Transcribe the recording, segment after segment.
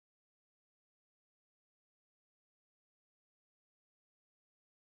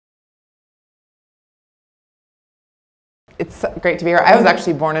It's great to be here. I was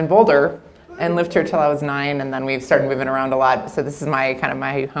actually born in Boulder and lived here till I was 9, and then we've started moving around a lot. So this is my kind of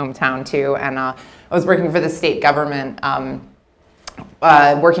my hometown too. And I was working for the state government,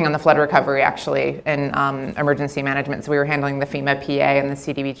 working on the flood recovery actually in emergency management. So we were handling the FEMA PA and the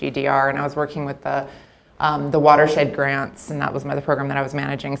CDBG-DR, and I was working with the watershed grants, and that was the program that I was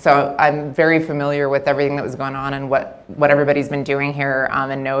managing. So I'm very familiar with everything that was going on and what everybody's been doing here,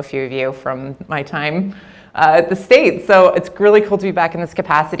 and know a few of you from my time at the state. So it's really cool to be back in this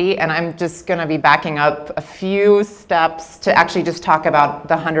capacity, and I'm just going to be backing up a few steps to actually just talk about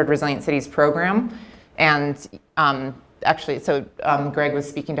the 100 Resilient Cities program. And actually, so Greg was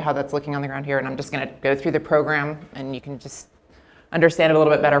speaking to how that's looking on the ground here, and I'm just going to go through the program, and you can just understand it a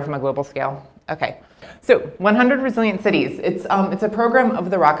little bit better from a global scale. Okay, so 100 Resilient Cities. It's a program of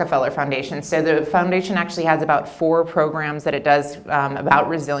the Rockefeller Foundation. So the foundation actually has about 4 programs that it does about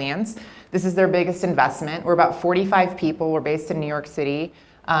resilience. This is their biggest investment. We're about 45 people. We're based in New York City.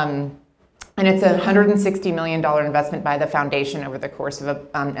 And it's a $160 million investment by the foundation over the course of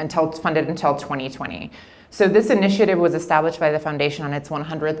funded until 2020. So this initiative was established by the foundation on its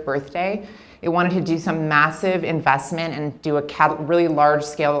 100th birthday. It wanted to do some massive investment and do a really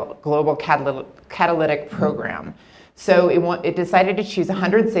large-scale global catalytic program. So it decided to choose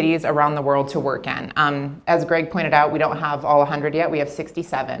 100 cities around the world to work in. As Greg pointed out, we don't have all 100 yet. We have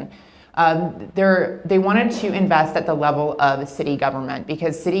 67. They wanted to invest at the level of city government,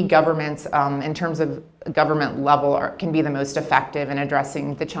 because city governments, in terms of government level, can be the most effective in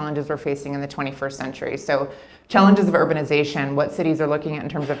addressing the challenges we're facing in the 21st century. So challenges of urbanization, what cities are looking at in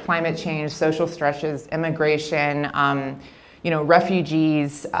terms of climate change, social stresses, immigration,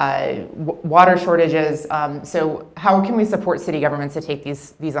 refugees, water shortages. So how can we support city governments to take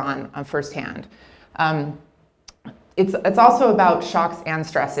these on firsthand? It's also about shocks and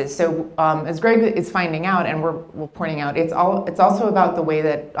stresses. So as Greg is finding out, and we're pointing out, it's also about the way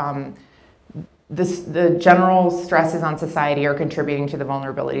that the general stresses on society are contributing to the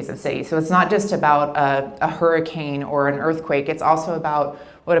vulnerabilities of cities. So it's not just about a hurricane or an earthquake. It's also about,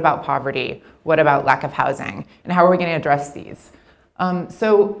 what about poverty? What about lack of housing? And how are we going to address these?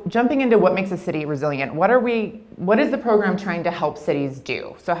 So jumping into what makes a city resilient, what is the program trying to help cities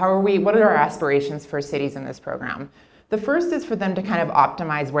do? So what are our aspirations for cities in this program? The first is for them to kind of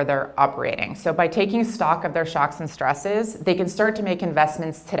optimize where they're operating. So by taking stock of their shocks and stresses, they can start to make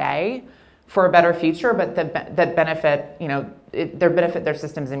investments today for a better future, but that benefit, benefit their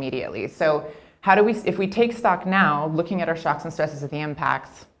systems immediately. So if we take stock now, looking at our shocks and stresses of the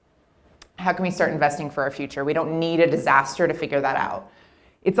impacts, how can we start investing for our future? We don't need a disaster to figure that out.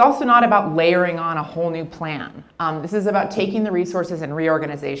 It's also not about layering on a whole new plan. This is about taking the resources and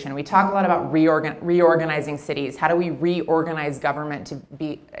reorganization. We talk a lot about reorganizing cities. How do we reorganize government to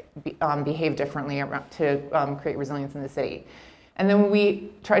behave differently to create resilience in the city? And then we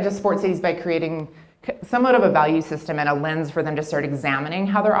try to support cities by creating somewhat of a value system and a lens for them to start examining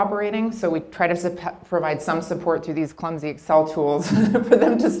how they're operating. So we try to provide some support through these clumsy Excel tools for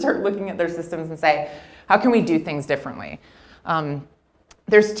them to start looking at their systems and say, how can we do things differently?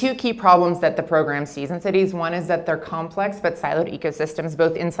 There's 2 key problems that the program sees in cities. One is that they're complex but siloed ecosystems,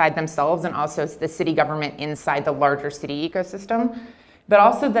 both inside themselves and also the city government inside the larger city ecosystem. But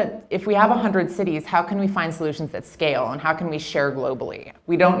also that if we have 100 cities, how can we find solutions that scale, and how can we share globally?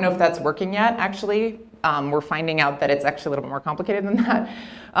 We don't know if that's working yet, actually. We're finding out that it's actually a little bit more complicated than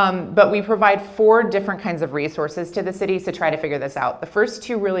that. But we provide 4 different kinds of resources to the cities to try to figure this out. The first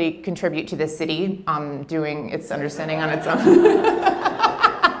 2 really contribute to the city doing its understanding on its own.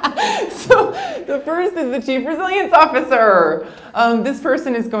 So the first is the Chief Resilience Officer. This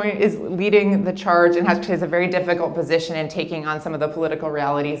person is leading the charge and has a very difficult position in taking on some of the political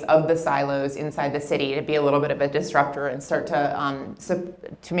realities of the silos inside the city, to be a little bit of a disruptor and start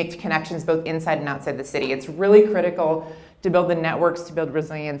to make connections both inside and outside the city. It's really critical to build the networks to build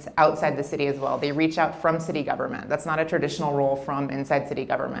resilience outside the city as well. They reach out from city government. That's not a traditional role from inside city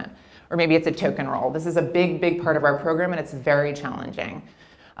government. Or maybe it's a token role. This is a big, big part of our program, and it's very challenging.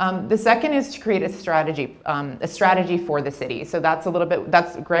 The second is to create a strategy for the city. So that's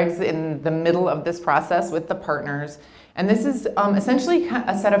Greg's in the middle of this process with the partners. And this is essentially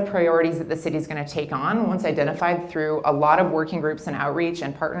a set of priorities that the city is going to take on once identified through a lot of working groups and outreach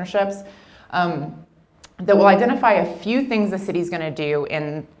and partnerships that will identify a few things the city is going to do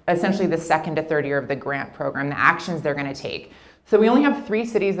in essentially the 2nd to 3rd year of the grant program, the actions they're going to take. So we only have 3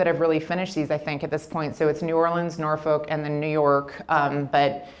 cities that have really finished these, I think, at this point. So it's New Orleans, Norfolk, and then New York.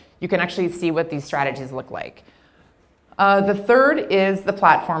 But you can actually see what these strategies look like. The third is the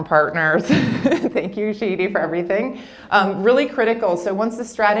platform partners. Thank you, Shady, for everything. Really critical. So once the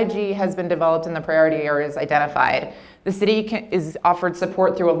strategy has been developed and the priority areas identified, the city is offered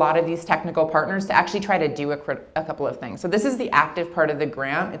support through a lot of these technical partners to actually try to do a couple of things. So this is the active part of the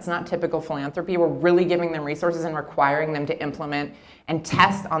grant. It's not typical philanthropy. We're really giving them resources and requiring them to implement and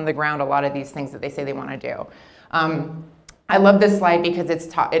test on the ground a lot of these things that they say they want to do. I love this slide because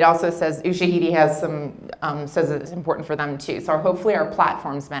it also says Ushahidi has some, says it's important for them too. So hopefully our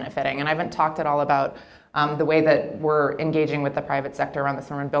platform's benefiting. And I haven't talked at all about the way that we're engaging with the private sector around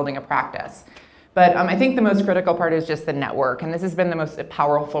this and building a practice. But I think the most critical part is just the network. And this has been the most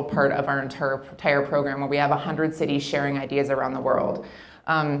powerful part of our entire program, where we have 100 cities sharing ideas around the world.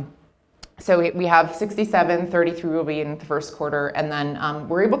 So we have 67, 33 will be in the first quarter, and then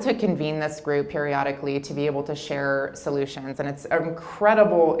we're able to convene this group periodically to be able to share solutions. And it's an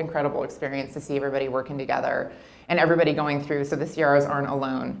incredible, incredible experience to see everybody working together and everybody going through, so the CROs aren't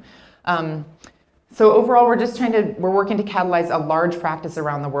alone. So overall, we're working to catalyze a large practice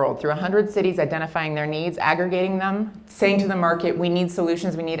around the world through 100 cities, identifying their needs, aggregating them, saying to the market, we need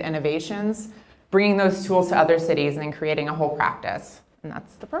solutions, we need innovations, bringing those tools to other cities, and then creating a whole practice. And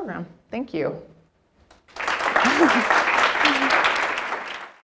that's the program. Thank you.